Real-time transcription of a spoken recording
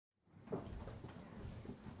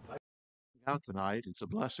out tonight. It's a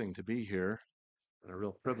blessing to be here and a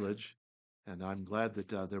real privilege. And I'm glad that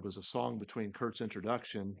there was a song between Kurt's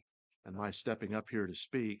introduction and my stepping up here to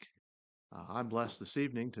speak. I'm blessed this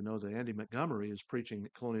evening to know that Andy Montgomery is preaching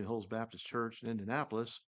at Colonial Hills Baptist Church in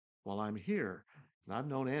Indianapolis while I'm here. And I've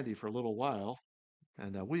known Andy for a little while,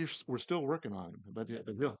 and we're still working on him, but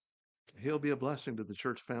he'll be a blessing to the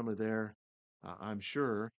church family there, I'm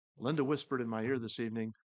sure. Linda whispered in my ear this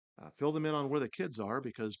evening, fill them in on where the kids are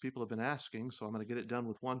because people have been asking, so I'm going to get it done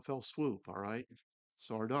with one fell swoop, all right?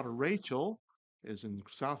 So our daughter Rachel is in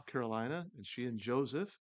South Carolina, and she and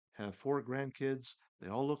Joseph have 4 grandkids. They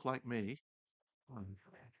all look like me,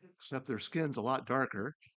 except their skin's a lot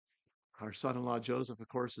darker. Our son-in-law Joseph, of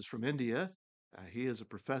course, is from India. He is a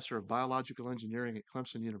professor of biological engineering at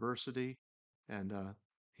Clemson University, and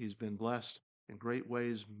he's been blessed in great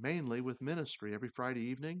ways, mainly with ministry. Every Friday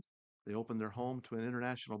evening, they open their home to an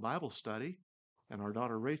international Bible study, and our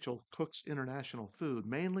daughter Rachel cooks international food,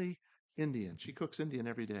 mainly Indian. She cooks Indian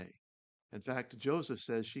every day. In fact, Joseph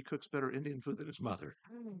says she cooks better Indian food than his mother,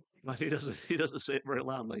 but he doesn't say it very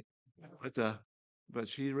loudly. But but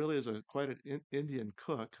she really is a quite an Indian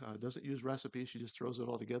cook. Doesn't use recipes. She just throws it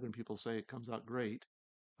all together, and people say it comes out great.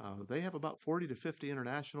 They have about 40 to 50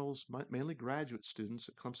 internationals, mainly graduate students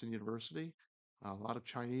at Clemson University. A lot of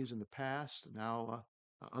Chinese in the past, now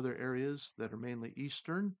other areas that are mainly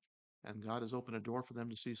Eastern, and God has opened a door for them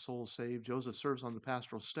to see souls saved. Joseph serves on the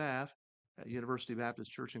pastoral staff at University Baptist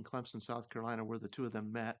Church in Clemson, South Carolina, where the two of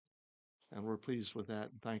them met, and we're pleased with that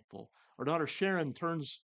and thankful. Our daughter Sharon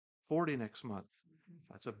turns 40 next month.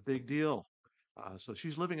 That's a big deal. So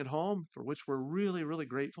she's living at home, for which we're really, really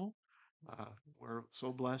grateful. Uh, we're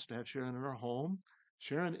so blessed to have Sharon in our home.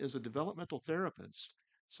 Sharon is a developmental therapist.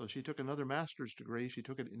 So she took another master's degree. She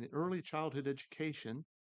took it in early childhood education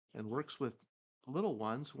and works with little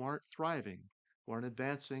ones who aren't thriving, who aren't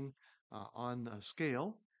advancing on a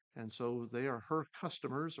scale. And so they are her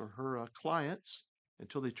customers or her clients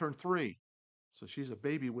until they turn 3. So she's a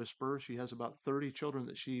baby whisperer. She has about 30 children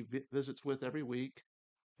that she visits with every week.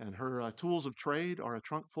 And her tools of trade are a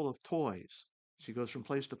trunk full of toys. She goes from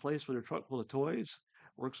place to place with her trunk full of toys,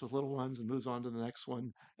 works with little ones and moves on to the next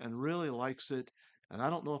one, and really likes it. And I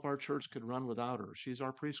don't know if our church could run without her. She's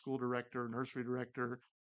our preschool director, nursery director,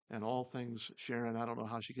 and all things Sharon. I don't know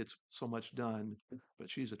how she gets so much done, but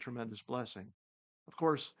she's a tremendous blessing. Of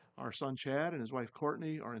course, our son Chad and his wife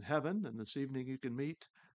Courtney are in heaven, and this evening you can meet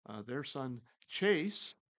their son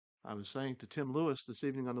Chase. I was saying to Tim Lewis this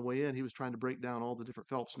evening on the way in, he was trying to break down all the different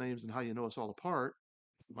Phelps names and how you know us all apart.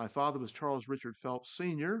 My father was Charles Richard Phelps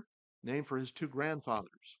Sr., named for his 2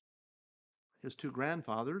 grandfathers. His 2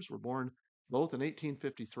 grandfathers were born both in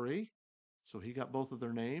 1853, so he got both of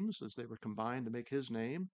their names as they were combined to make his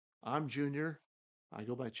name. I'm Junior. I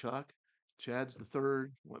go by Chuck. Chad's the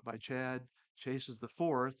third, went by Chad. Chase is the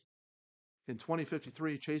fourth. In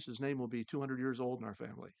 2053, Chase's name will be 200 years old in our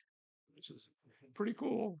family, which is pretty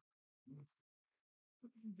cool.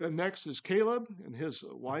 And next is Caleb and his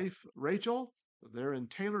wife, Rachel. They're in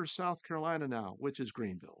Taylor, South Carolina now, which is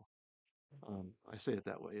Greenville. I say it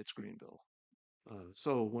that way, it's Greenville.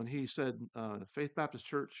 So when he said Faith Baptist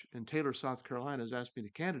Church in Taylor, South Carolina has asked me to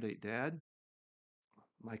candidate, Dad,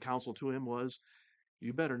 my counsel to him was,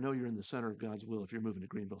 you better know you're in the center of God's will if you're moving to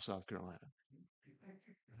Greenville, South Carolina.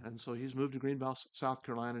 And so he's moved to Greenville, South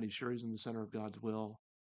Carolina, and he's sure he's in the center of God's will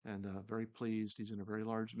and very pleased. He's in a very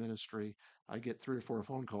large ministry. I get 3 or 4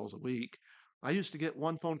 phone calls a week. I used to get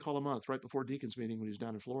 1 phone call a month right before Deacon's meeting when he was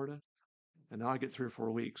down in Florida. And now I get 3 or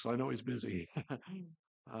 4 weeks. So I know he's busy.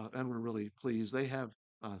 And we're really pleased. They have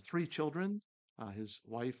 3 children. His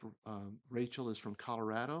wife, Rachel, is from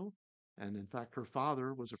Colorado. And in fact, her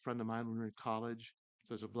father was a friend of mine when we were in college.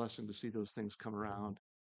 So it's a blessing to see those things come around.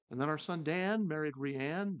 And then our son Dan married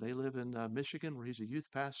Rianne. They live in Michigan, where he's a youth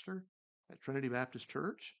pastor at Trinity Baptist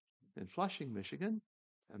Church in Flushing, Michigan.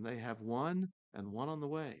 And they have 1 and 1 on the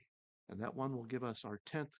way. And that one will give us our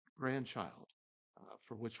 10th grandchild,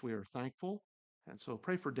 for which we are thankful. And so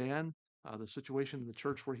pray for Dan. The situation in the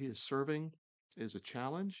church where he is serving is a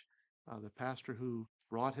challenge. The pastor who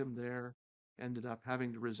brought him there ended up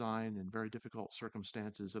having to resign in very difficult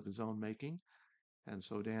circumstances of his own making. And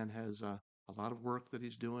so Dan has a lot of work that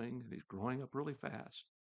he's doing, and he's growing up really fast.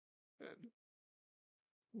 And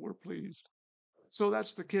we're pleased. So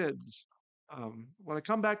that's the kids. When I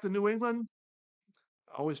come back to New England,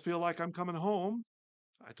 I always feel like I'm coming home.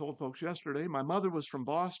 I told folks yesterday, my mother was from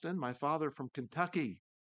Boston, my father from Kentucky.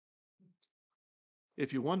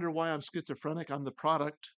 If you wonder why I'm schizophrenic, I'm the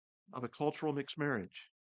product of a cultural mixed marriage.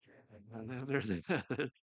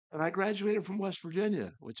 And I graduated from West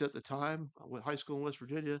Virginia, which at the time, with high school in West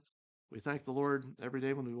Virginia, We thank the Lord every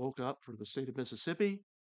day when we woke up for the state of Mississippi.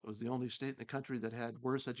 It was the only state in the country that had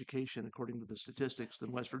worse education, according to the statistics,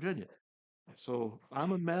 than West Virginia. So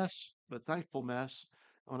I'm a mess, but thankful mess.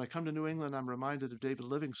 When I come to New England, I'm reminded of David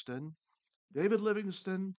Livingstone. David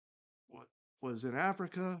Livingstone was in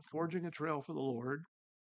Africa forging a trail for the Lord.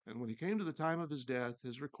 And when he came to the time of his death,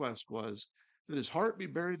 his request was that his heart be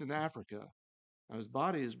buried in Africa. Now, his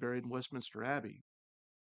body is buried in Westminster Abbey,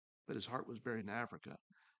 but his heart was buried in Africa.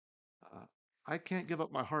 Uh, I can't give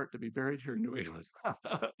up my heart to be buried here in New England,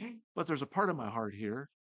 but there's a part of my heart here,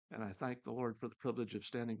 and I thank the Lord for the privilege of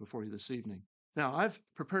standing before you this evening. Now, I've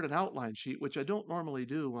prepared an outline sheet, which I don't normally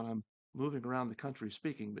do when I'm moving around the country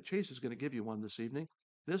speaking, but Chase is going to give you one this evening.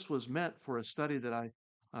 This was meant for a study that I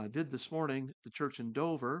did this morning at the church in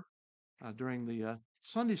Dover during the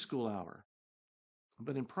Sunday school hour.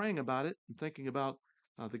 But in praying about it and thinking about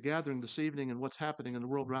the gathering this evening and what's happening in the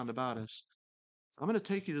world round about us, I'm going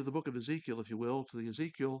to take you to the book of Ezekiel, if you will, to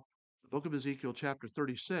the book of Ezekiel, chapter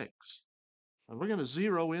 36. And we're going to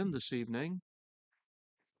zero in this evening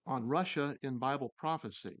on Russia in Bible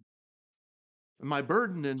prophecy. And my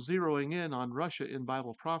burden in zeroing in on Russia in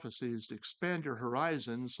Bible prophecy is to expand your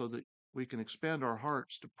horizon so that we can expand our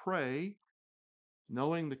hearts to pray,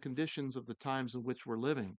 knowing the conditions of the times in which we're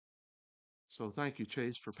living. So thank you,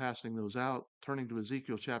 Chase, for passing those out. Turning to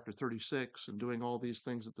Ezekiel chapter 36 and doing all these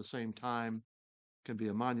things at the same time can be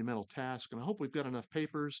a monumental task. And I hope we've got enough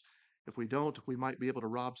papers. If we don't, we might be able to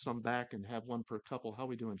rob some back and have one per couple. How are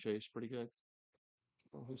we doing, Chase? Pretty good?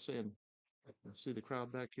 Well, who's saying? I see the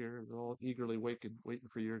crowd back here. They're all eagerly waiting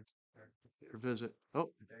for your visit.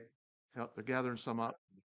 Oh, yeah, they're gathering some up.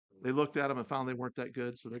 They looked at them and found they weren't that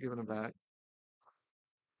good, so they're giving them back.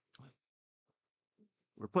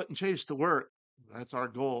 We're putting Chase to work. That's our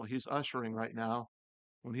goal. He's ushering right now.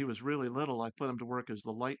 When he was really little, I put him to work as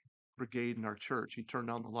the light brigade in our church. He turned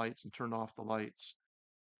on the lights and turned off the lights.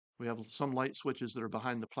 We have some light switches that are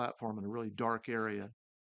behind the platform in a really dark area.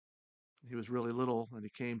 He was really little and he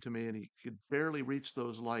came to me and he could barely reach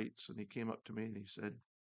those lights. And he came up to me and he said,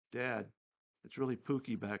 "Dad, it's really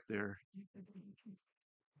pooky back there."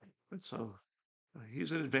 And so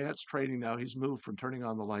he's in advanced training now. He's moved from turning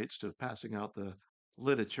on the lights to passing out the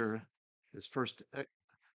literature. His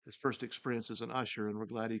first experience as an usher, and we're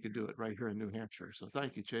glad he could do it right here in New Hampshire. So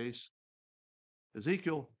thank you, Chase.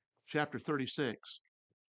 Ezekiel chapter 36.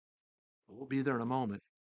 We'll be there in a moment.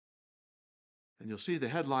 And you'll see the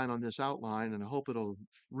headline on this outline, and I hope it'll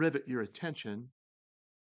rivet your attention,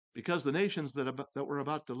 because the nations that we're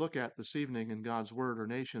about to look at this evening in God's Word are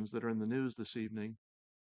nations that are in the news this evening.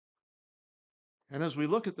 And as we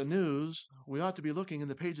look at the news, we ought to be looking in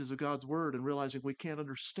the pages of God's Word and realizing we can't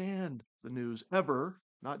understand the news ever,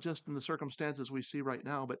 not just in the circumstances we see right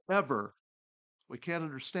now, but ever. We can't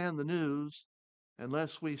understand the news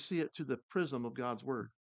unless we see it through the prism of God's Word.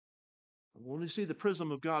 When we see the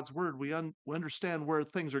prism of God's Word, we understand where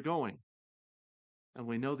things are going. And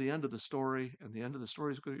we know the end of the story, and the end of the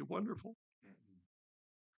story is going to be wonderful.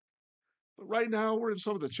 But right now, we're in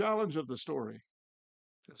some of the challenge of the story.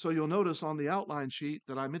 So you'll notice on the outline sheet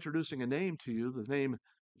that I'm introducing a name to you, the name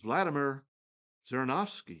Vladimir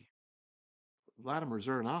Zhirinovsky. Vladimir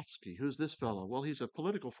Zhirinovsky, who's this fellow? Well, he's a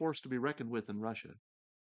political force to be reckoned with in Russia.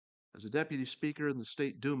 As a deputy speaker in the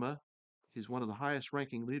State Duma, he's one of the highest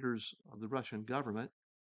ranking leaders of the Russian government.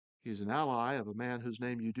 He's an ally of a man whose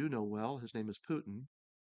name you do know well. His name is Putin.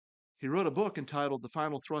 He wrote a book entitled The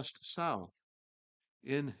Final Thrust South.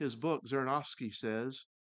 In his book, Zhirinovsky says,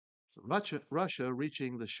 Russia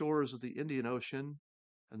reaching the shores of the Indian Ocean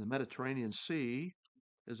and the Mediterranean Sea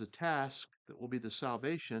is a task that will be the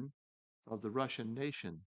salvation of the Russian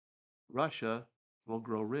nation. Russia will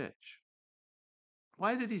grow rich.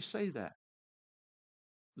 Why did he say that?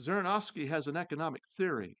 Zhirinovsky has an economic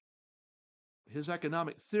theory. His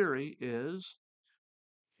economic theory is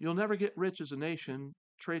you'll never get rich as a nation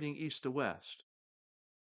trading east to west.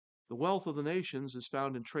 The wealth of the nations is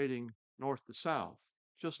found in trading north to south.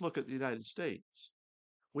 Just look at the United States.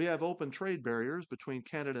 We have open trade barriers between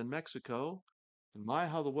Canada and Mexico, and my,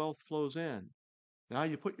 how the wealth flows in. Now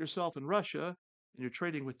you put yourself in Russia, and you're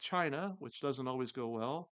trading with China, which doesn't always go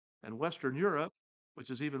well, and Western Europe,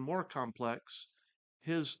 which is even more complex.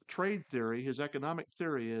 His trade theory, his economic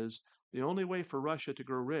theory is the only way for Russia to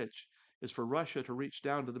grow rich is for Russia to reach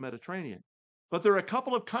down to the Mediterranean. But there are a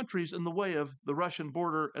couple of countries in the way of the Russian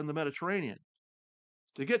border and the Mediterranean.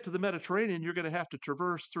 To get to the Mediterranean, you're going to have to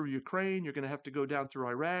traverse through Ukraine. You're going to have to go down through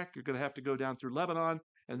Iraq. You're going to have to go down through Lebanon.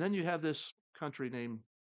 And then you have this country named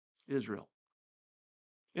Israel.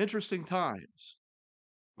 Interesting times.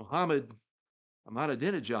 Mohammed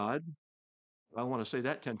Ahmadinejad, I want to say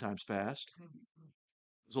that 10 times fast,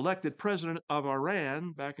 was elected president of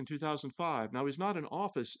Iran back in 2005. Now, he's not in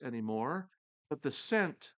office anymore, but the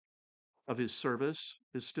scent of his service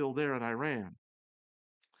is still there in Iran.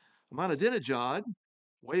 Ahmadinejad,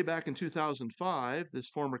 way back in 2005, this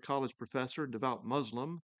former college professor and devout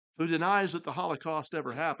Muslim who denies that the Holocaust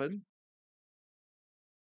ever happened,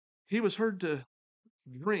 he was heard to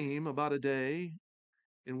dream about a day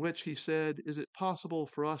in which he said, "Is it possible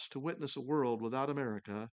for us to witness a world without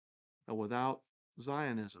America and without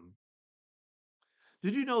Zionism?"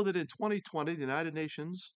 Did you know that in 2020, the United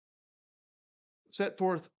Nations set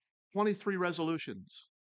forth 23 resolutions?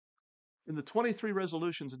 In the 23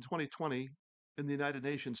 resolutions in 2020 in the United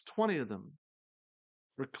Nations, 20 of them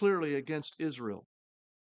were clearly against Israel.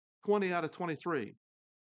 20 out of 23.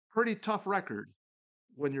 Pretty tough record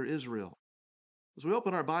when you're Israel. As we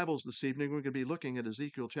open our Bibles this evening, we're going to be looking at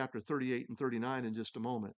Ezekiel chapter 38 and 39 in just a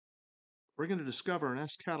moment. We're going to discover an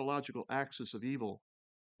eschatological axis of evil.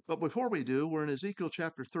 But before we do, we're in Ezekiel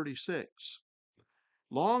chapter 36.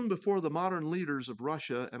 Long before the modern leaders of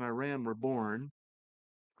Russia and Iran were born,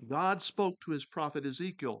 God spoke to his prophet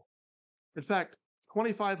Ezekiel. In fact,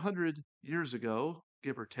 2,500 years ago,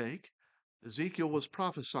 give or take, Ezekiel was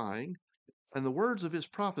prophesying, and the words of his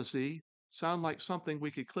prophecy sound like something we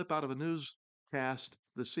could clip out of a newscast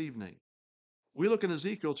this evening. We look in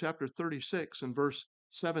Ezekiel chapter 36 and verse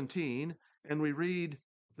 17, and we read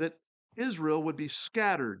that Israel would be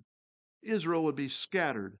scattered. Israel would be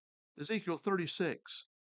scattered. Ezekiel 36,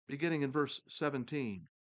 beginning in verse 17.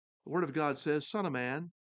 The Word of God says, "Son of man,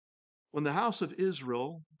 when the house of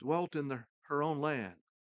Israel dwelt in her own land,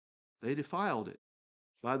 they defiled it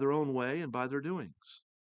by their own way and by their doings.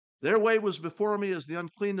 Their way was before me as the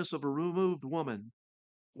uncleanness of a removed woman.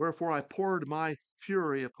 Wherefore I poured my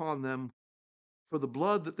fury upon them for the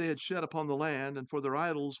blood that they had shed upon the land and for their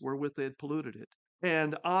idols wherewith they had polluted it.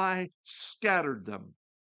 And I scattered them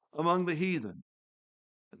among the heathen,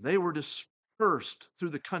 and they were dispersed through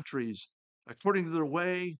the countries according to their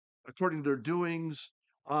way, according to their doings.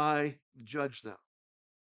 I judged them."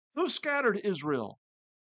 Who scattered Israel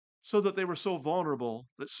so that they were so vulnerable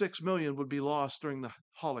that 6 million would be lost during the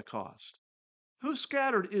Holocaust? Who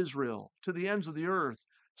scattered Israel to the ends of the earth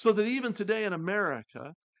so that even today in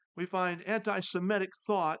America we find anti-Semitic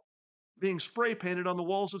thought being spray painted on the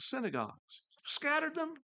walls of synagogues? Who scattered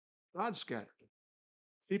them? God scattered them.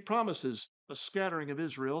 He promises a scattering of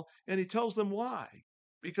Israel, and he tells them why.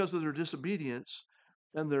 Because of their disobedience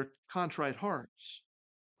and their contrite hearts,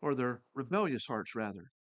 or their rebellious hearts,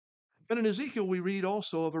 rather. And in Ezekiel, we read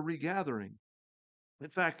also of a regathering. In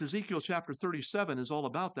fact, Ezekiel chapter 37 is all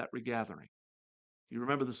about that regathering. You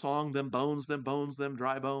remember the song, them bones, them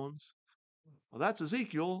dry bones? Well, that's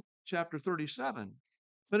Ezekiel chapter 37.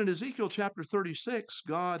 But in Ezekiel chapter 36,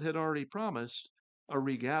 God had already promised a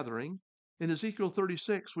regathering. In Ezekiel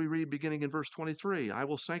 36, we read beginning in verse 23, "I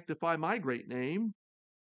will sanctify my great name,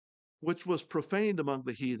 which was profaned among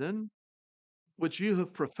the heathen, which you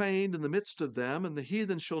have profaned in the midst of them, and the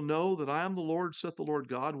heathen shall know that I am the Lord, saith the Lord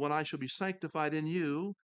God, when I shall be sanctified in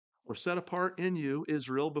you, or set apart in you,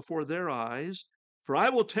 Israel, before their eyes. For I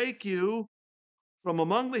will take you from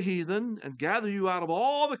among the heathen and gather you out of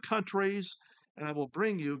all the countries, and I will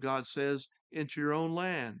bring you," God says, "into your own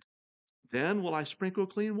land. Then will I sprinkle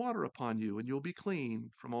clean water upon you, and you'll be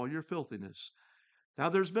clean from all your filthiness." Now,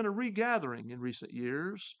 there's been a regathering in recent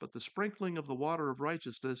years, but the sprinkling of the water of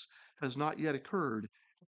righteousness has not yet occurred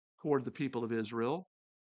toward the people of Israel.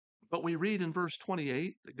 But we read in verse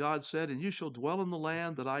 28 that God said, "And you shall dwell in the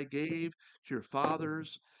land that I gave to your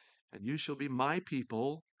fathers, and you shall be my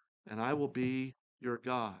people, and I will be your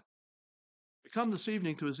God." We come this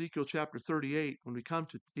evening to Ezekiel chapter 38. When we come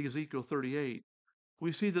to Ezekiel 38,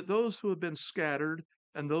 we see that those who have been scattered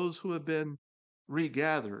and those who have been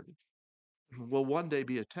regathered will one day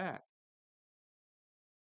be attacked.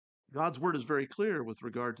 God's word is very clear with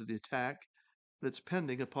regard to the attack that's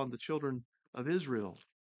pending upon the children of Israel.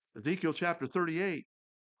 Ezekiel chapter 38,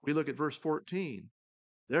 we look at verse 14.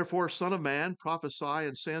 "Therefore, son of man, prophesy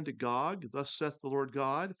and say unto Gog, Thus saith the Lord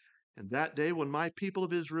God, in that day when my people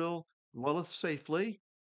of Israel dwelleth safely,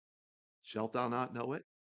 shalt thou not know it?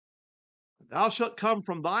 Thou shalt come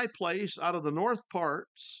from thy place out of the north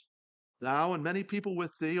parts, thou and many people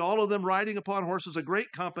with thee, all of them riding upon horses, a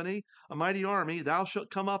great company, a mighty army. Thou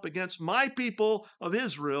shalt come up against my people of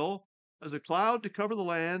Israel as a cloud to cover the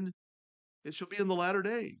land. It shall be in the latter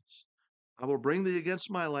days. I will bring thee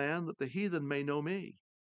against my land, that the heathen may know me,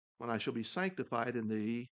 when I shall be sanctified in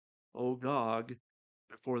thee, O Gog,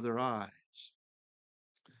 before their eyes."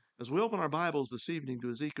 As we open our Bibles this evening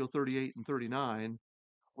to Ezekiel 38 and 39,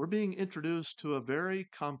 we're being introduced to a very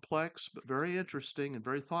complex, but very interesting and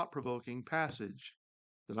very thought-provoking passage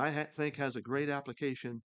that I think has a great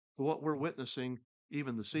application to what we're witnessing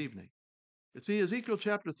even this evening. You see, Ezekiel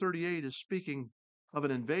chapter 38 is speaking of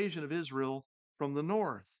an invasion of Israel from the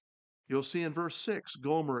north. You'll see in verse 6,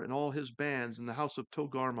 Gomer and all his bands in the house of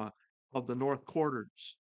Togarmah of the north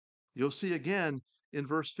quarters. You'll see again in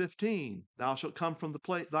verse 15, thou shalt come from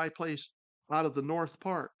thy place out of the north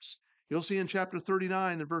parts. You'll see in chapter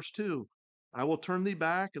 39 and verse 2, I will turn thee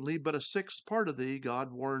back and leave but a sixth part of thee,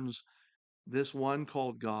 God warns this one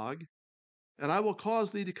called Gog. And I will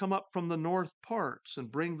cause thee to come up from the north parts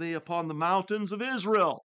and bring thee upon the mountains of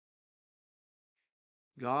Israel.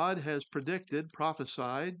 God has predicted,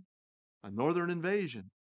 prophesied a northern invasion.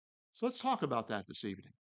 So let's talk about that this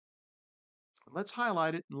evening. Let's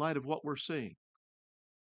highlight it in light of what we're seeing.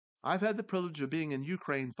 I've had the privilege of being in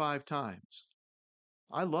Ukraine 5 times.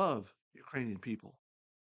 I love Ukrainian people.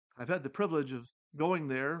 I've had the privilege of going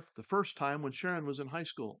there the first time when Sharon was in high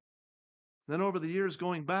school. Then over the years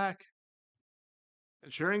going back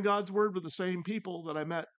and sharing God's word with the same people that I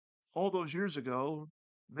met all those years ago.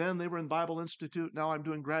 Then they were in Bible Institute. Now I'm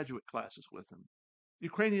doing graduate classes with them.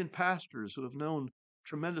 Ukrainian pastors who have known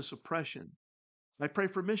tremendous oppression. I pray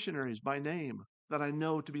for missionaries by name that I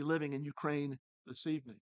know to be living in Ukraine this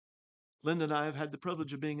evening. Linda and I have had the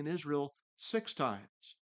privilege of being in Israel 6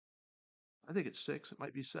 times. I think it's 6, it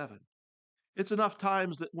might be 7. It's enough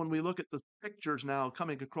times that when we look at the pictures now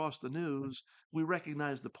coming across the news, we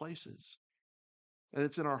recognize the places. And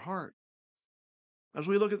it's in our heart. As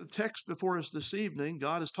we look at the text before us this evening,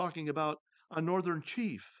 God is talking about a northern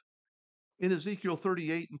chief. In Ezekiel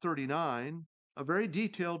 38 and 39, a very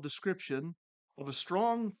detailed description of a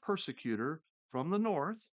strong persecutor from the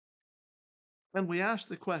north. And we ask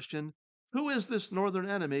the question, who is this northern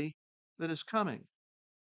enemy that is coming?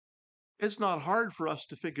 It's not hard for us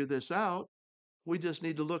to figure this out. We just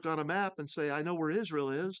need to look on a map and say, I know where Israel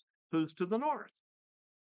is. Who's to the north?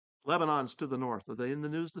 Lebanon's to the north. Are they in the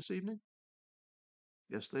news this evening?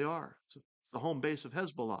 Yes, they are. It's the home base of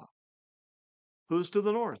Hezbollah. Who's to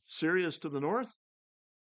the north? Syria's to the north.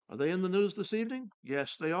 Are they in the news this evening?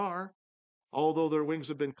 Yes, they are. Although their wings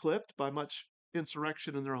have been clipped by much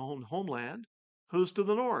insurrection in their own homeland. Who's to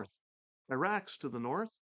the north? Iraq's to the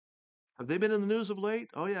north. Have they been in the news of late?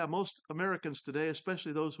 Oh, yeah. Most Americans today,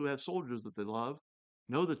 especially those who have soldiers that they love,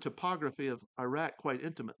 know the topography of Iraq quite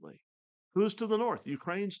intimately. Who's to the north?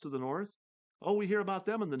 Ukraine's to the north. Oh, we hear about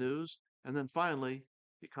them in the news. And then finally,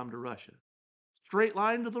 you come to Russia. Straight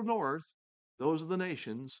line to the north, those are the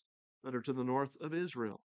nations that are to the north of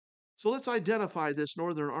Israel. So let's identify this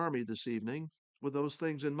northern army this evening with those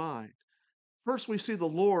things in mind. First, we see the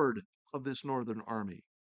Lord of this northern army.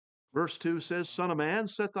 Verse 2 says, Son of man,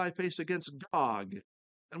 set thy face against Gog.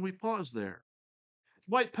 And we pause there.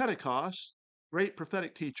 Dwight Pentecost, great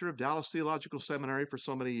prophetic teacher of Dallas Theological Seminary for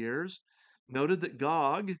so many years, noted that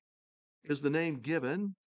Gog is the name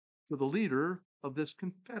given to the leader of this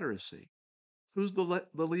confederacy. Who's the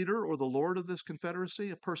leader or the lord of this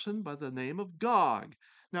confederacy? A person by the name of Gog.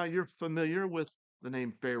 Now, you're familiar with the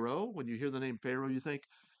name Pharaoh. When you hear the name Pharaoh, you think,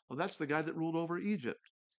 well, that's the guy that ruled over Egypt.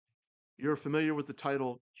 You're familiar with the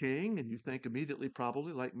title king, and you think immediately,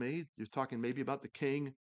 probably like me, you're talking maybe about the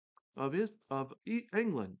king of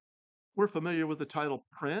England. We're familiar with the title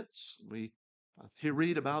prince. We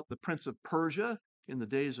read about the prince of Persia in the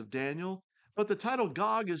days of Daniel. But the title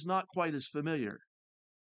Gog is not quite as familiar.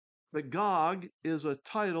 But Gog is a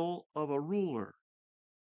title of a ruler,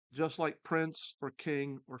 just like prince or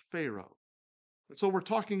king or pharaoh. And so we're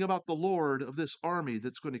talking about the Lord of this army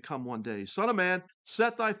that's going to come one day. Son of man,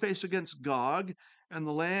 set thy face against Gog and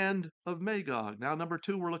the land of Magog. Now, number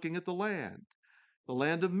 2, we're looking at the land. The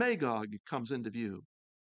land of Magog comes into view.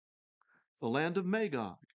 The land of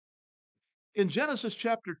Magog. In Genesis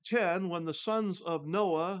chapter 10, when the sons of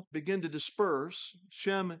Noah begin to disperse,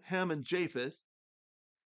 Shem, Ham, and Japheth,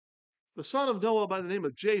 the son of Noah by the name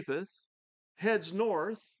of Japheth heads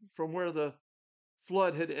north from where the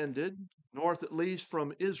flood had ended, north at least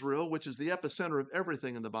from Israel, which is the epicenter of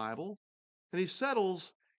everything in the Bible. And he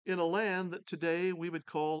settles in a land that today we would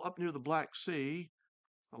call, up near the Black Sea,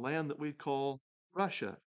 a land that we'd call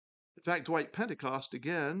Russia. In fact, Dwight Pentecost,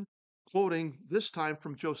 again, quoting this time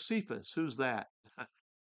from Josephus. Who's that?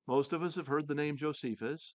 Most of us have heard the name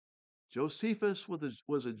Josephus. Josephus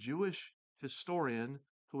was a Jewish historian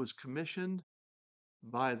who was commissioned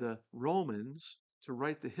by the Romans to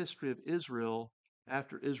write the history of Israel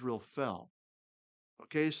after Israel fell.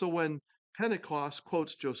 Okay, so when Pentecost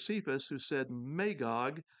quotes Josephus, who said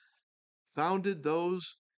Magog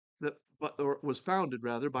was founded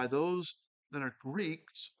by those that are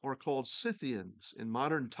Greeks or called Scythians. In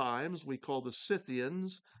modern times, we call the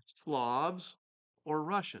Scythians Slavs or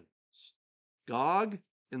Russians. Gog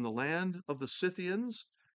in the land of the Scythians.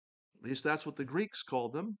 At least that's what the Greeks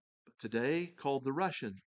called them, but today called the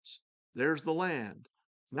Russians. There's the land.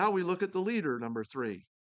 Now we look at the leader, number 3.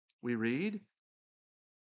 We read,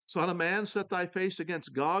 Son of man, set thy face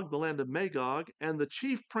against Gog, the land of Magog, and the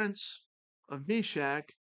chief prince of Meshach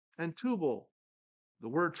and Tubal. The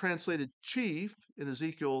word translated chief in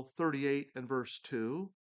Ezekiel 38 and verse 2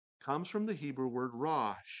 comes from the Hebrew word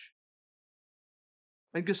Rosh.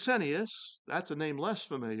 And Gesenius, that's a name less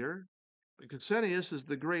familiar, but Gesenius is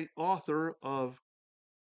the great author of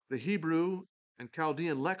the Hebrew and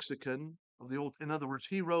Chaldean lexicon of the Old. In other words,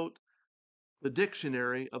 he wrote the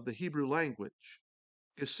dictionary of the Hebrew language.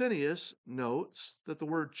 Gesenius notes that the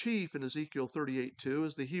word chief in Ezekiel 38:2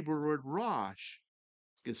 is the Hebrew word Rosh.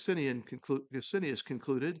 Gesenius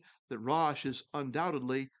concluded that Rosh is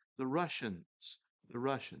undoubtedly the Russians. The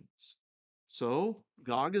Russians. So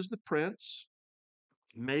Gog is the prince,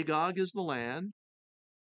 Magog is the land.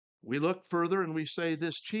 We look further and we say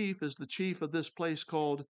this chief is the chief of this place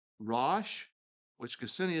called Rosh, which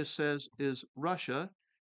Gesenius says is Russia.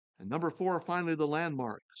 And number 4, finally, the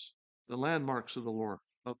landmarks of the Lord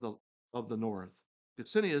of the north.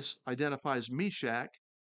 Gesenius identifies Meshach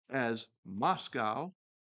as Moscow,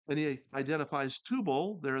 and he identifies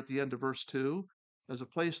Tubal there at the end of verse 2 as a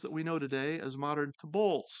place that we know today as modern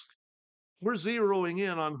Tobolsk. We're zeroing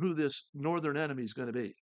in on who this northern enemy is going to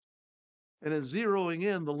be. And in zeroing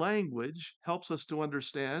in, the language helps us to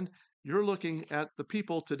understand you're looking at the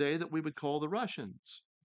people today that we would call the Russians.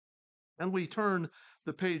 And we turn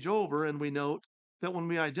the page over and we note that when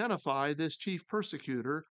we identify this chief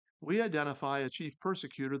persecutor, we identify a chief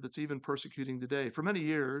persecutor that's even persecuting today. For many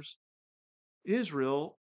years,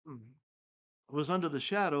 Israel was under the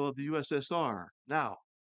shadow of the USSR. Now,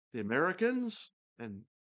 the Americans and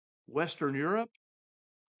Western Europe,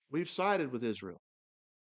 we've sided with Israel.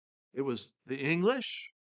 It was the English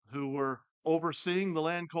who were overseeing the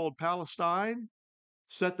land called Palestine,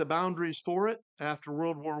 set the boundaries for it after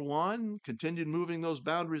World War I, continued moving those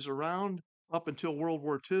boundaries around up until World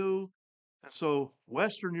War II. And so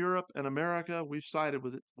Western Europe and America, we've sided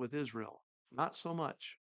with Israel. Not so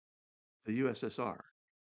much the USSR.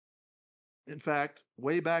 In fact,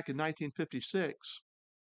 way back in 1956,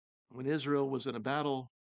 when Israel was in a battle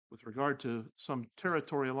with regard to some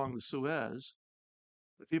territory along the Suez,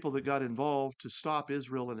 the people that got involved to stop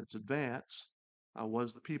Israel in its advance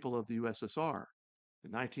was the people of the USSR.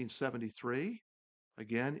 In 1973,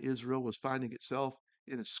 again, Israel was finding itself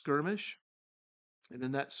in a skirmish. And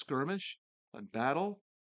in that skirmish, a battle,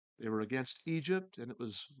 they were against Egypt, and it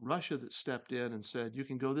was Russia that stepped in and said, you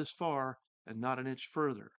can go this far and not an inch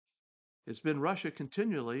further. It's been Russia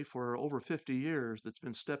continually for over 50 years that's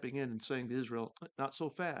been stepping in and saying to Israel, not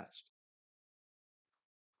so fast.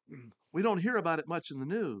 We don't hear about it much in the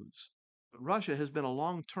news, but Russia has been a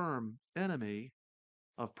long-term enemy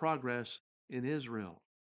of progress in Israel.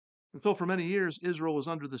 And so for many years, Israel was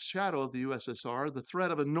under the shadow of the USSR. The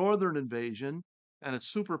threat of a northern invasion and a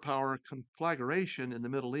superpower conflagration in the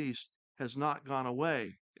Middle East has not gone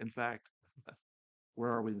away. In fact,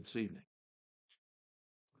 where are we this evening?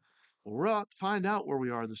 Well, we're about to find out where we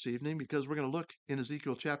are this evening because we're going to look in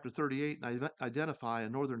Ezekiel chapter 38 and identify a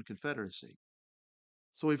northern confederacy.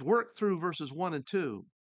 So we've worked through verses 1 and 2.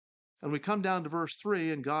 And we come down to verse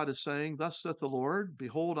 3, and God is saying, Thus saith the Lord,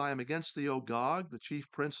 Behold, I am against thee, O Gog, the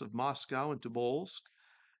chief prince of Moscow and Tobolsk.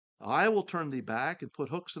 I will turn thee back and put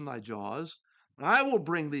hooks in thy jaws. I will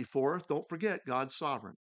bring thee forth. Don't forget, God's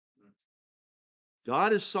sovereign.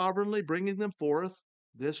 God is sovereignly bringing them forth,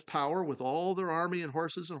 this power, with all their army and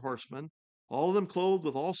horses and horsemen, all of them clothed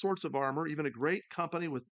with all sorts of armor, even a great company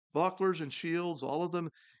with bucklers and shields, all of them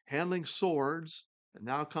handling swords. And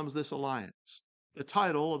now comes this alliance. The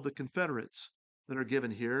title of the confederates that are given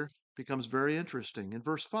here becomes very interesting. In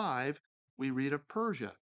verse 5, we read of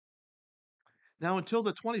Persia. Now, until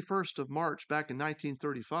the 21st of March back in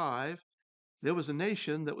 1935, there was a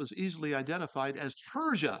nation that was easily identified as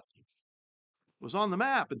Persia. It was on the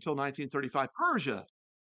map until 1935, Persia.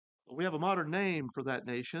 Well, we have a modern name for that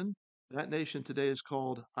nation. That nation today is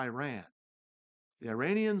called Iran. The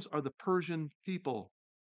Iranians are the Persian people.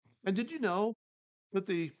 And did you know that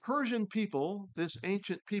the Persian people, this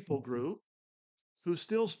ancient people group, who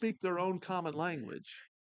still speak their own common language,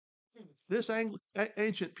 this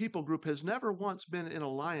ancient people group has never once been in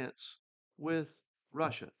alliance with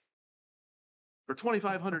Russia. For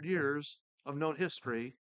 2,500 years of known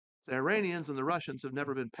history, the Iranians and the Russians have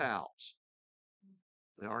never been pals.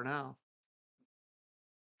 They are now.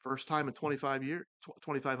 First time in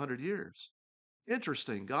 2,500 years.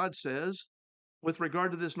 Interesting. God says, with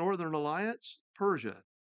regard to this northern alliance, Persia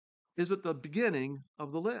is at the beginning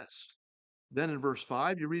of the list. Then in verse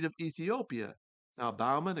 5, you read of Ethiopia. Now,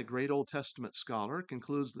 Bauman, a great Old Testament scholar,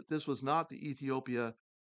 concludes that this was not the Ethiopia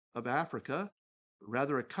of Africa, but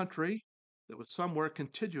rather a country that was somewhere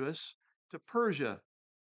contiguous to Persia.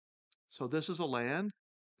 So this is a land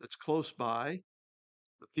that's close by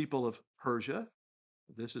the people of Persia.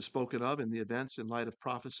 This is spoken of in the events in light of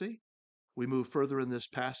prophecy. We move further in this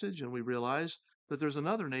passage and we realize that there's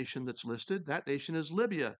another nation that's listed. That nation is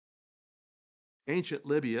Libya. Ancient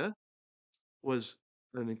Libya was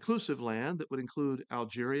an inclusive land that would include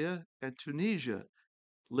Algeria and Tunisia.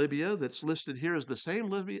 Libya, that's listed here, is the same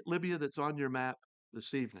Libya that's on your map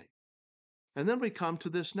this evening. And then we come to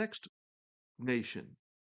this next nation,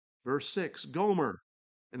 verse 6, Gomer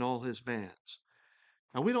and all his bands.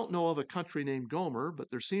 Now, we don't know of a country named Gomer,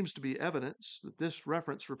 but there seems to be evidence that this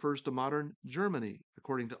reference refers to modern Germany,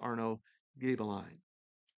 according to Arno Gabeline.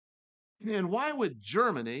 And why would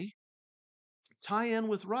Germany tie in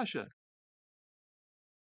with Russia?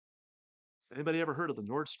 Anybody ever heard of the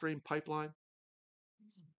Nord Stream pipeline?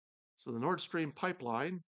 So the Nord Stream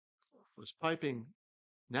pipeline was piping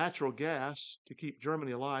natural gas to keep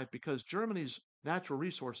Germany alive because Germany's natural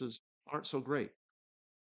resources aren't so great.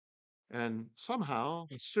 And somehow,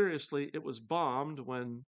 mysteriously, it was bombed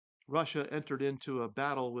when Russia entered into a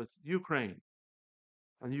battle with Ukraine.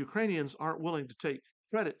 And the Ukrainians aren't willing to take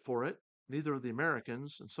credit for it, neither are the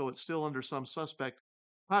Americans, and so it's still under some suspect.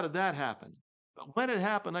 How did that happen? But when it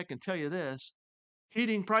happened, I can tell you this,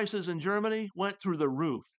 heating prices in Germany went through the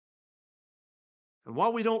roof. And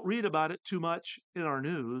while we don't read about it too much in our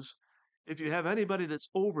news, if you have anybody that's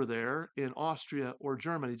over there in Austria or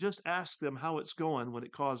Germany, just ask them how it's going when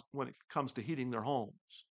it comes to heating their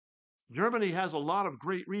homes. Germany has a lot of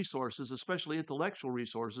great resources, especially intellectual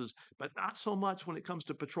resources, but not so much when it comes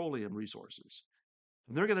to petroleum resources.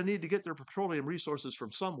 And they're going to need to get their petroleum resources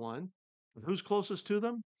from someone. And who's closest to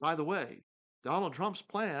them? By the way, Donald Trump's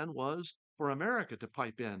plan was for America to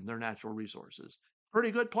pipe in their natural resources.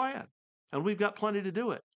 Pretty good plan. And we've got plenty to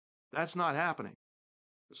do it. That's not happening.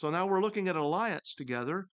 So now we're looking at an alliance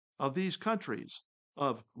together of these countries,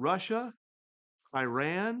 of Russia,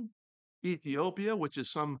 Iran, Ethiopia, which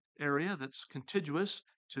is some area that's contiguous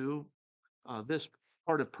to this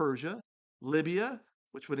part of Persia, Libya,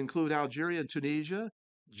 which would include Algeria and Tunisia,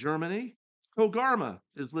 Germany. Togarma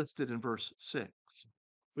is listed in verse 6.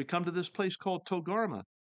 We come to this place called Togarma.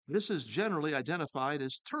 This is generally identified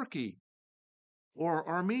as Turkey or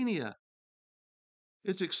Armenia.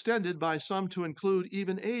 It's extended by some to include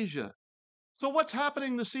even Asia. So what's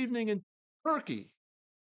happening this evening in Turkey?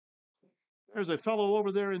 There's a fellow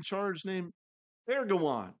over there in charge named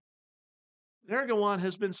Erdogan. Erdogan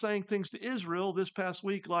has been saying things to Israel this past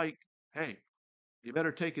week like, hey, you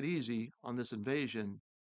better take it easy on this invasion.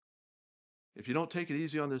 If you don't take it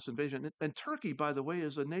easy on this invasion, and Turkey, by the way,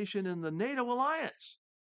 is a nation in the NATO alliance.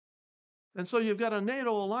 And so you've got a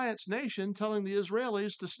NATO alliance nation telling the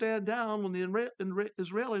Israelis to stand down when the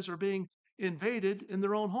Israelis are being invaded in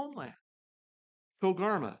their own homeland.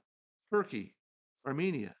 Togarma, Turkey,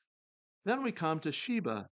 Armenia. Then we come to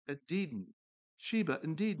Sheba and Dedan. Sheba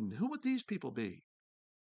and Dedan. Who would these people be?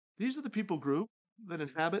 These are the people group that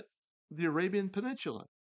inhabit the Arabian Peninsula.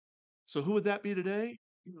 So who would that be today?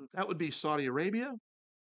 That would be Saudi Arabia,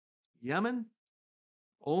 Yemen,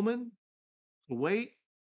 Oman, Kuwait,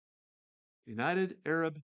 United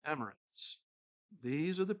Arab Emirates.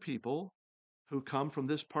 These are the people who come from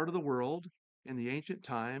this part of the world in the ancient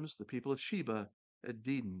times, the people of Sheba and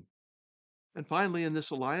Dedan. And finally, in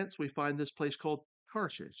this alliance, we find this place called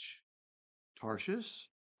Tarshish. Tarshish?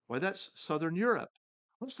 Why, that's southern Europe.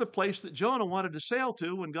 What's the place that Jonah wanted to sail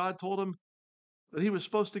to when God told him that he was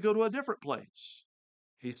supposed to go to a different place?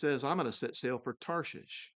 He says, I'm going to set sail for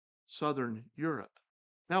Tarshish, southern Europe.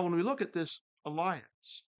 Now, when we look at this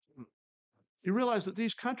alliance, you realize that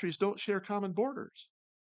these countries don't share common borders.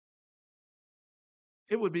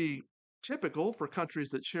 It would be typical for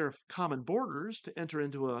countries that share common borders to enter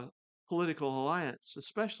into a political alliance,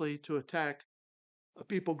 especially to attack a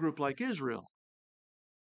people group like Israel.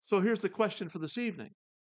 So here's the question for this evening.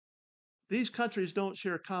 These countries don't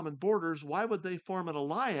share common borders. Why would they form an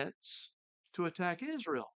alliance to attack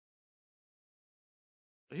Israel?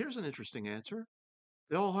 Here's an interesting answer.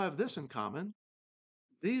 They all have this in common.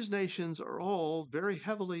 These nations are all very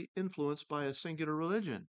heavily influenced by a singular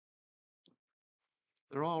religion.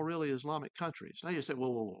 They're all really Islamic countries. Now you say,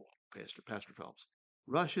 whoa, Pastor Phelps.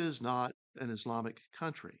 Russia is not an Islamic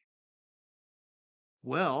country.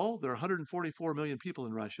 Well, there are 144 million people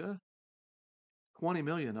in Russia. 20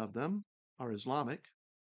 million of them are Islamic.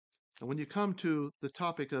 And when you come to the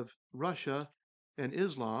topic of Russia and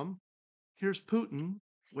Islam, here's Putin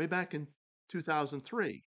way back in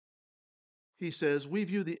 2003. He says, we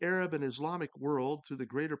view the Arab and Islamic world through the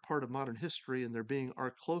greater part of modern history and their being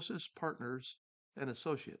our closest partners and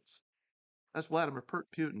associates. That's Vladimir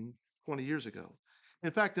Putin 20 years ago.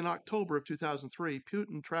 In fact, in October of 2003,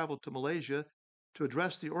 Putin traveled to Malaysia to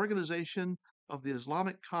address the Organization of the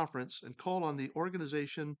Islamic Conference and call on the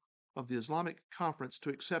Organization of the Islamic Conference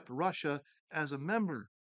to accept Russia as a member,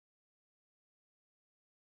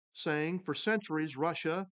 saying, for centuries,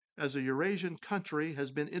 Russia, as a Eurasian country,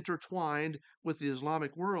 has been intertwined with the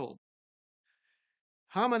Islamic world.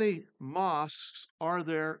 How many mosques are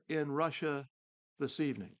there in Russia this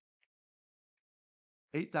evening?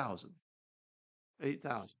 8,000.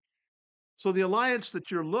 8,000. So the alliance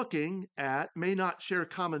that you're looking at may not share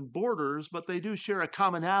common borders, but they do share a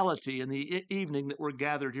commonality in the evening that we're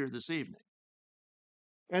gathered here this evening.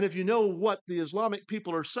 And if you know what the Islamic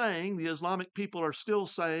people are saying, the Islamic people are still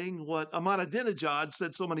saying what Ahmadinejad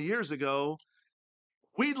said so many years ago: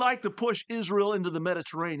 we'd like to push Israel into the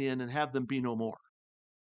Mediterranean and have them be no more.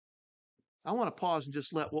 I want to pause and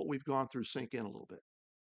just let what we've gone through sink in a little bit.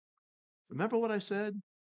 Remember what I said?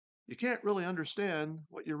 You can't really understand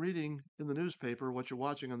what you're reading in the newspaper, what you're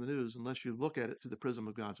watching on the news, unless you look at it through the prism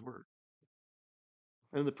of God's Word.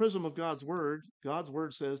 And in the prism of God's Word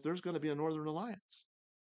says there's going to be a Northern Alliance.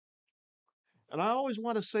 And I always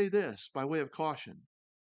want to say this by way of caution.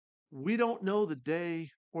 We don't know the day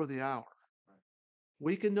or the hour.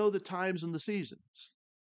 We can know the times and the seasons.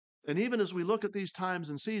 And even as we look at these times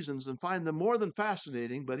and seasons and find them more than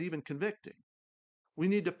fascinating, but even convicting, we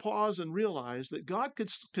need to pause and realize that God could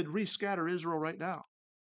rescatter Israel right now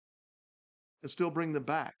and still bring them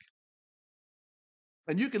back.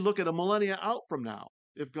 And you can look at a millennia out from now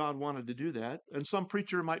if God wanted to do that. And some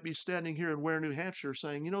preacher might be standing here in Ware, New Hampshire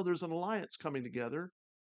saying, you know, there's an alliance coming together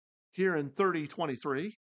here in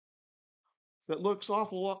 3023 that looks an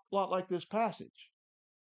awful lot like this passage.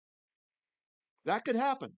 That could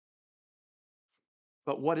happen.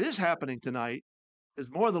 But what is happening tonight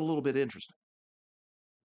is more than a little bit interesting.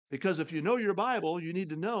 Because if you know your Bible, you need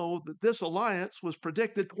to know that this alliance was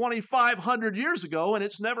predicted 2,500 years ago, and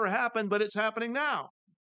it's never happened, but it's happening now.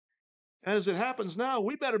 As it happens now,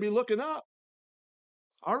 we better be looking up.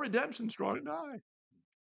 Our redemption's drawing nigh.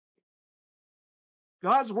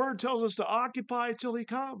 God's Word tells us to occupy till He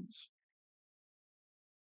comes.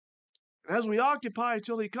 And as we occupy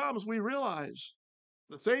till He comes, we realize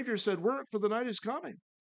the Savior said, work, for the night is coming.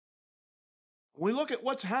 When we look at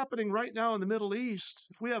what's happening right now in the Middle East,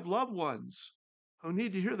 if we have loved ones who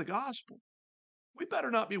need to hear the gospel, we better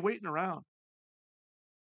not be waiting around.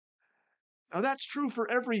 Now, that's true for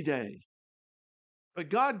every day. But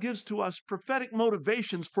God gives to us prophetic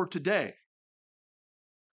motivations for today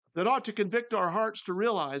that ought to convict our hearts to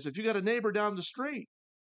realize if you got a neighbor down the street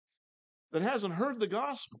that hasn't heard the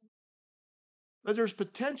gospel, that there's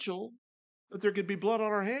potential that there could be blood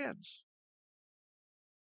on our hands.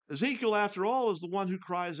 Ezekiel, after all, is the one who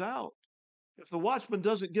cries out. If the watchman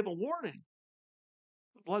doesn't give a warning,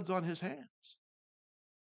 the blood's on his hands.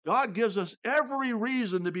 God gives us every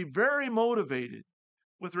reason to be very motivated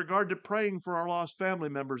with regard to praying for our lost family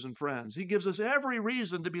members and friends. He gives us every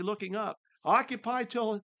reason to be looking up. Occupy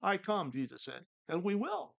till I come, Jesus said, and we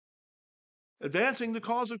will. Advancing the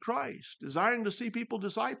cause of Christ, desiring to see people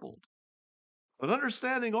discipled, but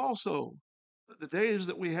understanding also that the days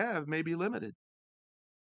that we have may be limited.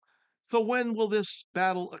 So when will this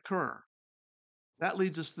battle occur? That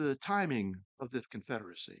leads us to the timing of this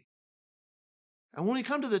confederacy. And when we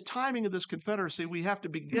come to the timing of this confederacy, we have to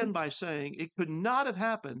begin by saying it could not have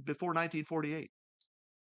happened before 1948.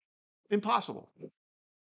 Impossible.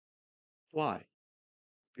 Why?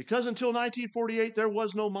 Because until 1948, there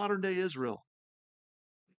was no modern-day Israel.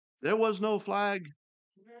 There was no flag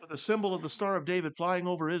with a symbol of the Star of David flying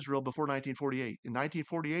over Israel before 1948. In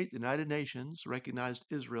 1948, the United Nations recognized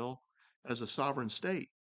Israel as a sovereign state.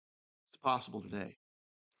 It's possible today.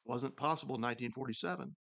 It wasn't possible in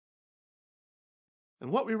 1947.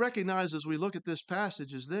 And what we recognize as we look at this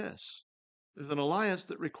passage is this. There's an alliance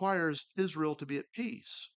that requires Israel to be at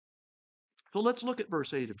peace. So let's look at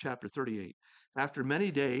verse 8 of chapter 38. After many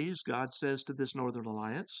days, God says to this northern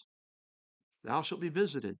alliance, thou shalt be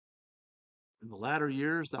visited. In the latter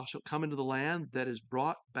years, thou shalt come into the land that is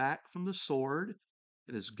brought back from the sword.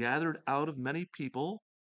 It is gathered out of many people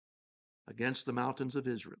against the mountains of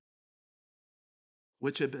Israel,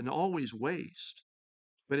 which have been always waste,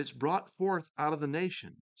 but it's brought forth out of the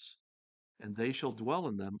nations, and they shall dwell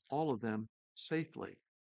in them, all of them, safely.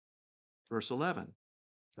 Verse 11,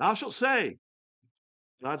 thou shalt say,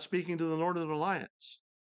 God speaking to the Northern Alliance.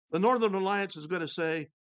 The Northern Alliance is going to say,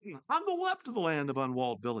 I'll go up to the land of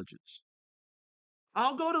unwalled villages.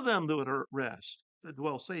 I'll go to them that are at rest, that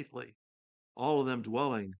dwell safely. all of them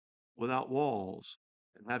dwelling without walls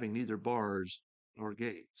and having neither bars nor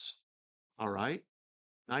gates. All right?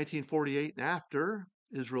 1948 and after,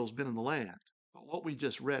 Israel's been in the land. But what we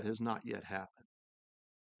just read has not yet happened.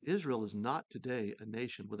 Israel is not today a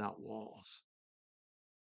nation without walls.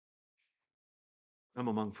 I'm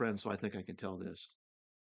among friends, so I think I can tell this.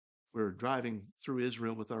 We're driving through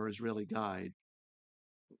Israel with our Israeli guide.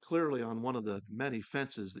 Clearly, on one of the many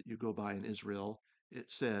fences that you go by in Israel, it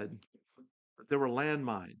said there were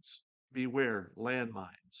landmines. Beware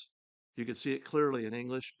landmines. You could see it clearly in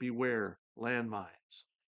English. Beware landmines.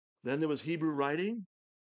 Then there was Hebrew writing.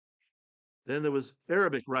 Then there was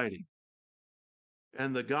Arabic writing.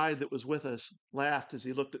 And the guide that was with us laughed as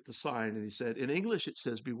he looked at the sign and he said, in English, it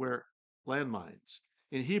says, beware landmines.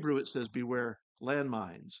 In Hebrew, it says, beware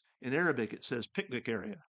landmines. In Arabic, it says, picnic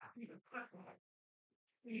area.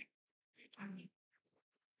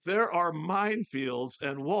 There are minefields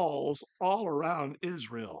and walls all around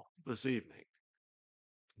Israel this evening.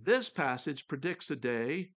 This passage predicts a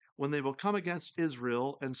day when they will come against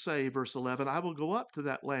Israel and say, verse 11, I will go up to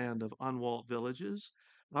that land of unwalled villages.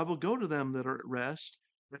 I will go to them that are at rest,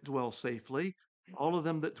 that dwell safely, all of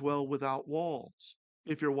them that dwell without walls.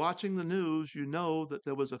 If you're watching the news, you know that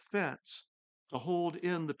there was a fence to hold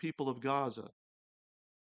in the people of Gaza.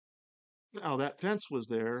 Now, that fence was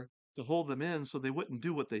there to hold them in so they wouldn't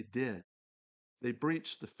do what they did. They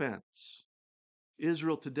breached the fence.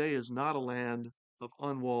 Israel today is not a land of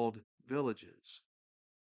unwalled villages.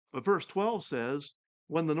 But verse 12 says,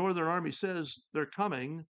 when the northern army says they're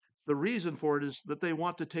coming, the reason for it is that they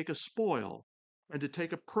want to take a spoil and to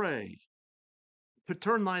take a prey, to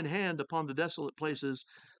turn thine hand upon the desolate places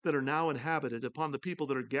that are now inhabited, upon the people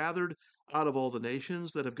that are gathered out of all the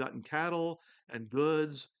nations that have gotten cattle and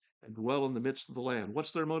goods and dwell in the midst of the land.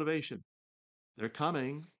 What's their motivation? They're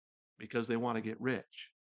coming because they want to get rich.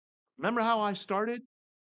 Remember how I started?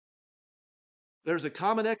 There's a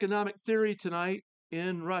common economic theory tonight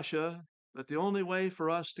in Russia that the only way for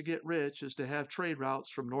us to get rich is to have trade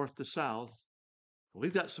routes from north to south.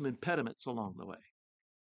 We've got some impediments along the way.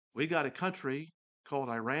 We got a country called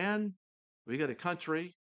Iran. We got a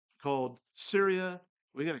country called Syria.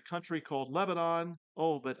 We got a country called Lebanon.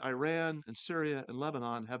 Oh, but Iran and Syria and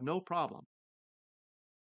Lebanon have no problem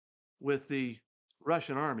with the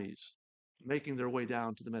Russian armies making their way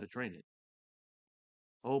down to the Mediterranean.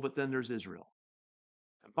 Oh, but then there's Israel.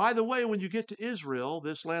 And by the way, when you get to Israel,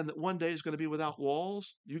 this land that one day is going to be without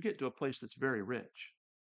walls, you get to a place that's very rich.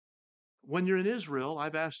 When you're in Israel,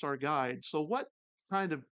 I've asked our guide, so what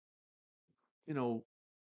kind of, you know,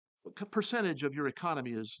 percentage of your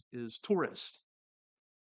economy is tourist?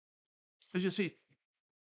 As you see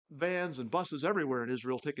vans and buses everywhere in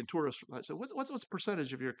Israel taking tourists. I said, what's the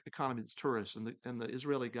percentage of your economy that's tourists? And the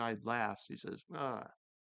Israeli guide laughs. He says,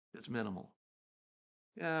 it's minimal.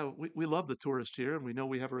 Yeah, we love the tourist here and we know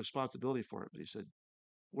we have a responsibility for it. But he said,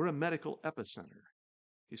 we're a medical epicenter.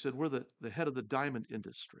 He said, we're the head of the diamond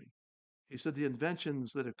industry. He said, the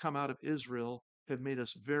inventions that have come out of Israel have made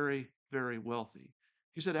us very, very wealthy.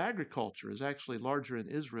 He said, agriculture is actually larger in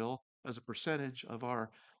Israel as a percentage of our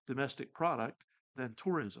domestic product than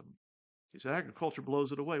tourism. He said, agriculture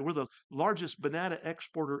blows it away. We're the largest banana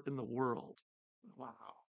exporter in the world. Wow.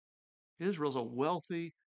 Israel's a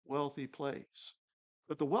wealthy, wealthy place.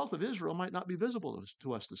 But the wealth of Israel might not be visible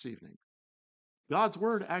to us this evening. God's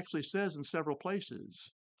word actually says in several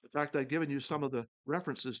places. In fact, I've given you some of the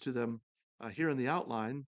references to them here in the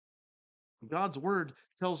outline. God's word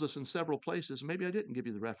tells us in several places. Maybe I didn't give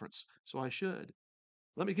you the reference, so I should.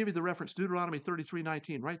 Let me give you the reference, Deuteronomy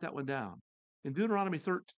 33:19. Write that one down. In Deuteronomy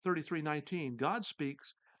 33:19, God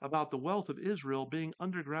speaks about the wealth of Israel being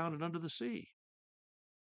underground and under the sea.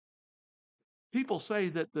 People say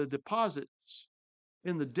that the deposits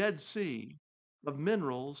in the Dead Sea of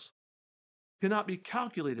minerals cannot be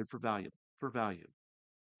calculated for value.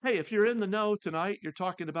 Hey, if you're in the know tonight, you're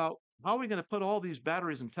talking about how are we going to put all these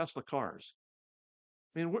batteries in Tesla cars?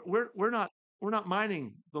 I mean, we're not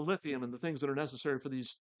mining the lithium and the things that are necessary for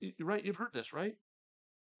these. Right? You've heard this, right?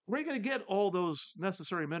 Where are you going to get all those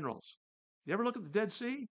necessary minerals? You ever look at the Dead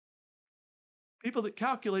Sea? People that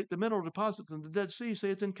calculate the mineral deposits in the Dead Sea say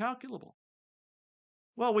it's incalculable.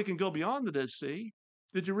 Well, we can go beyond the Dead Sea.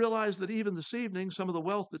 Did you realize that even this evening, some of the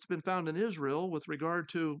wealth that's been found in Israel with regard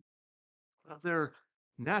to their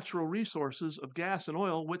natural resources of gas and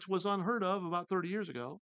oil, which was unheard of about 30 years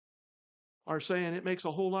ago, are saying it makes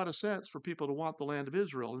a whole lot of sense for people to want the land of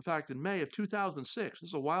Israel. In fact, in May of 2006, this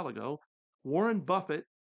is a while ago, Warren Buffett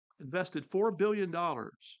invested $4 billion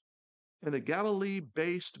in a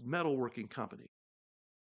Galilee-based metalworking company.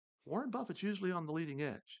 Warren Buffett's usually on the leading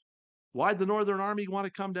edge. Why'd the Northern Army want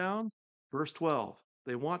to come down? Verse 12,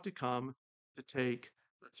 they want to come to take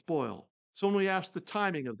the spoil. So when we ask the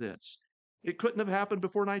timing of this, it couldn't have happened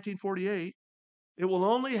before 1948. It will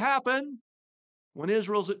only happen when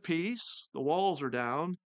Israel's at peace, the walls are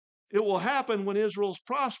down. It will happen when Israel's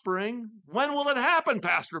prospering. When will it happen,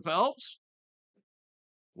 Pastor Phelps?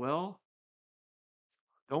 Well,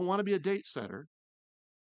 don't want to be a date setter,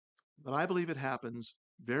 but I believe it happens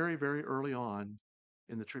very, very early on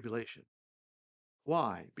in the tribulation.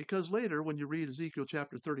 Why? Because later, when you read Ezekiel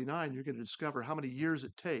chapter 39, you're going to discover how many years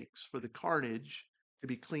it takes for the carnage to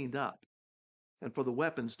be cleaned up and for the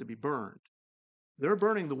weapons to be burned. They're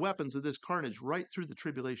burning the weapons of this carnage right through the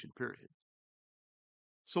tribulation period.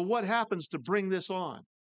 So what happens to bring this on?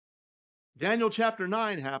 Daniel chapter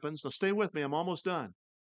 9 happens. Now stay with me, I'm almost done.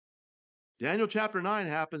 Daniel chapter 9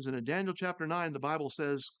 happens, and in Daniel chapter 9, the Bible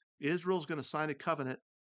says Israel's going to sign a covenant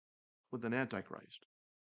with an Antichrist.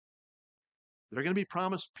 They're going to be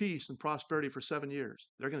promised peace and prosperity for 7 years.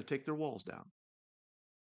 They're going to take their walls down.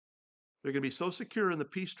 They're going to be so secure in the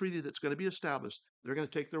peace treaty that's going to be established, they're going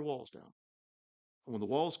to take their walls down. And when the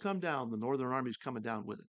walls come down, the northern army is coming down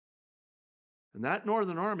with it. And that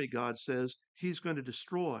northern army, God says, he's going to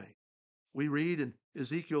destroy. We read in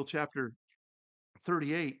Ezekiel chapter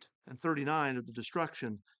 38 and 39 of the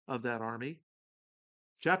destruction of that army.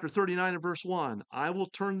 Chapter 39 and verse 1, I will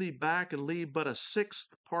turn thee back and leave but a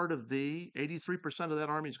sixth part of thee. 83% of that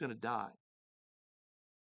army is going to die.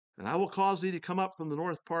 And I will cause thee to come up from the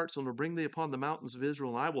north parts and will bring thee upon the mountains of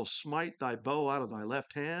Israel. And I will smite thy bow out of thy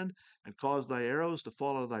left hand and cause thy arrows to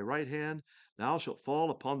fall out of thy right hand. Thou shalt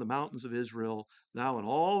fall upon the mountains of Israel, thou and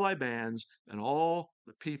all thy bands and all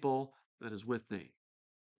the people that is with thee.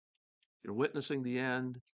 You're witnessing the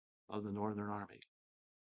end of the northern army.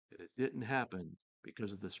 It didn't happen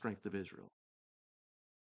because of the strength of Israel.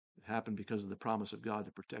 It happened because of the promise of God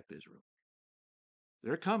to protect Israel.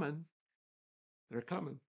 They're coming. They're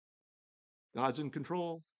coming. God's in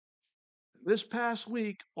control. This past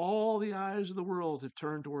week, all the eyes of the world have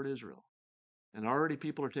turned toward Israel. And already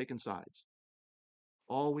people are taking sides.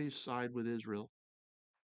 Always side with Israel.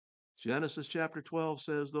 Genesis chapter 12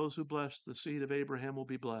 says, those who bless the seed of Abraham will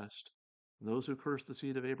be blessed. Those who curse the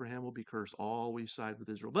seed of Abraham will be cursed. Always side with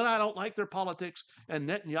Israel. But I don't like their politics, and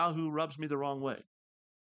Netanyahu rubs me the wrong way.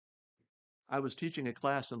 I was teaching a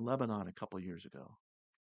class in Lebanon a couple years ago.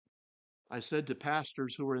 I said to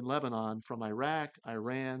pastors who were in Lebanon from Iraq,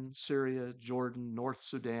 Iran, Syria, Jordan, North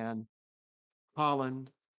Sudan, Holland,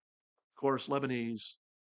 of course, Lebanese,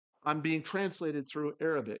 I'm being translated through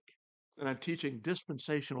Arabic, and I'm teaching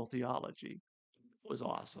dispensational theology. It was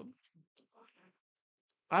awesome.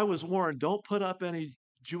 I was warned, don't put up any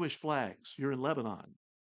Jewish flags. You're in Lebanon.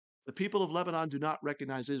 The people of Lebanon do not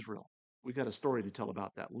recognize Israel. We got a story to tell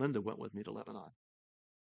about that. Linda went with me to Lebanon.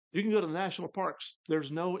 You can go to the national parks.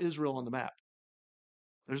 There's no Israel on the map.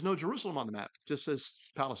 There's no Jerusalem on the map. It just says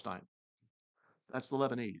Palestine. That's the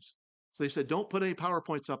Lebanese. So they said, don't put any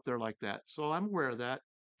PowerPoints up there like that. So I'm aware of that.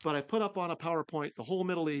 But I put up on a PowerPoint the whole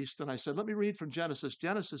Middle East, and I said, let me read from Genesis.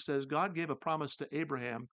 Genesis says God gave a promise to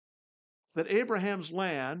Abraham that Abraham's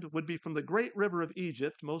land would be from the great river of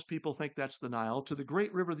Egypt, most people think that's the Nile, to the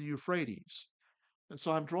great river, the Euphrates. And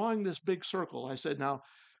so I'm drawing this big circle. I said, now,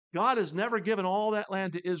 God has never given all that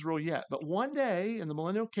land to Israel yet, but one day in the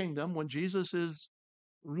millennial kingdom, when Jesus is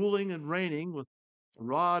ruling and reigning with a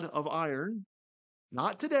rod of iron,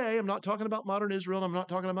 not today, I'm not talking about modern Israel, I'm not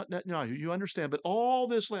talking about Netanyahu, you understand, but all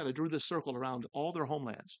this land, I drew this circle around all their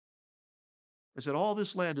homelands. I said, all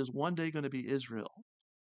this land is one day going to be Israel.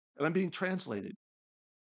 And I'm being translated.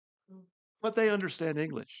 But they understand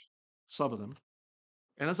English, some of them.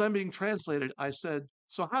 And as I'm being translated, I said,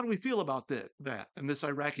 so how do we feel about that? And this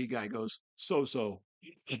Iraqi guy goes, so.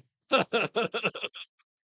 But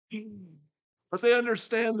they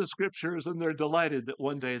understand the scriptures and they're delighted that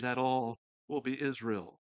one day that all will be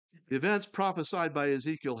Israel. The events prophesied by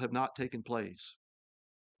Ezekiel have not taken place.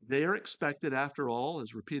 They are expected, after all,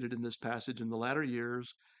 as repeated in this passage, in the latter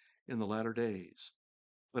years, in the latter days.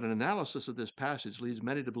 But an analysis of this passage leads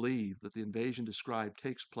many to believe that the invasion described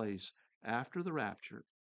takes place after the rapture,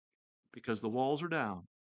 because the walls are down,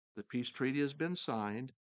 the peace treaty has been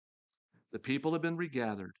signed, the people have been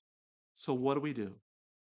regathered. So what do?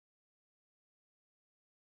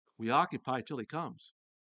 We occupy till he comes.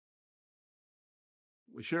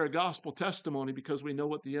 We share a gospel testimony because we know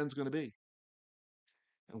what the end's going to be.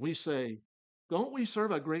 And we say, don't we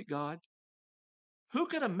serve a great God? Who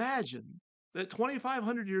could imagine that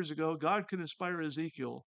 2,500 years ago, God could inspire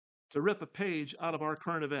Ezekiel to rip a page out of our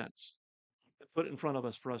current events and put it in front of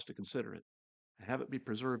us for us to consider it and have it be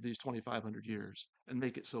preserved these 2,500 years and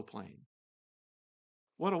make it so plain?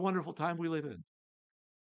 What a wonderful time we live in.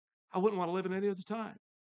 I wouldn't want to live in any other time.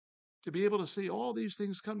 To be able to see all these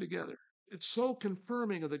things come together. It's so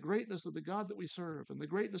confirming of the greatness of the God that we serve and the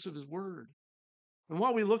greatness of his word. And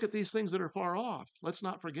while we look at these things that are far off, let's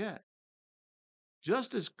not forget,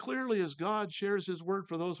 just as clearly as God shares his word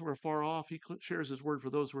for those who are far off, he shares his word for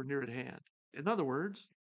those who are near at hand. In other words,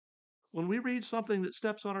 when we read something that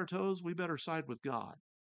steps on our toes, we better side with God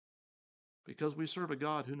because we serve a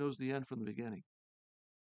God who knows the end from the beginning.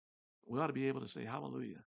 We ought to be able to say,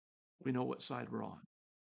 hallelujah. We know what side we're on.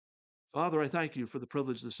 Father, I thank you for the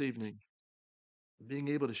privilege this evening of being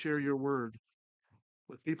able to share your word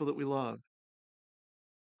with people that we love.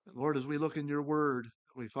 And Lord, as we look in your word,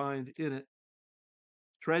 we find in it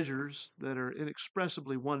treasures that are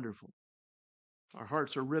inexpressibly wonderful. Our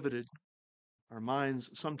hearts are riveted, our minds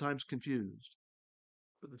sometimes confused.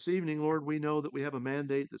 But this evening, Lord, we know that we have a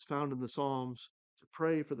mandate that's found in the Psalms to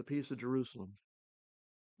pray for the peace of Jerusalem.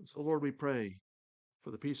 And so, Lord, we pray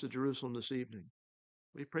for the peace of Jerusalem this evening.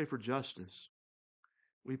 We pray for justice.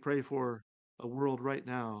 We pray for a world right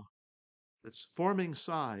now that's forming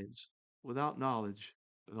sides without knowledge,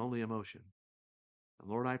 but only emotion. And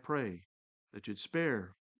Lord, I pray that you'd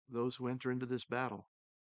spare those who enter into this battle,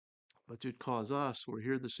 but you'd cause us who are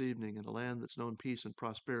here this evening in a land that's known peace and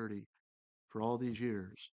prosperity for all these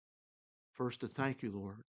years, first to thank you,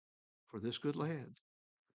 Lord, for this good land.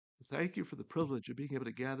 Thank you for the privilege of being able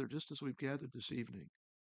to gather just as we've gathered this evening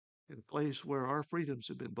in a place where our freedoms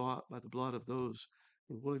have been bought by the blood of those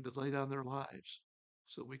who are willing to lay down their lives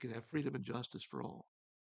so we can have freedom and justice for all.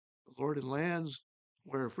 Lord, in lands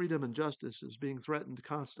where freedom and justice is being threatened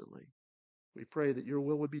constantly, we pray that your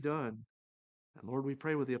will would be done. And Lord, we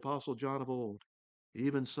pray with the Apostle John of old,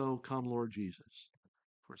 even so come, Lord Jesus.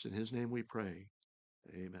 For it's in his name we pray.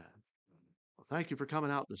 Amen. Well, thank you for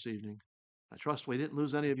coming out this evening. I trust we didn't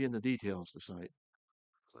lose any of you in the details tonight,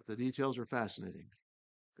 but the details are fascinating.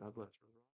 God bless you.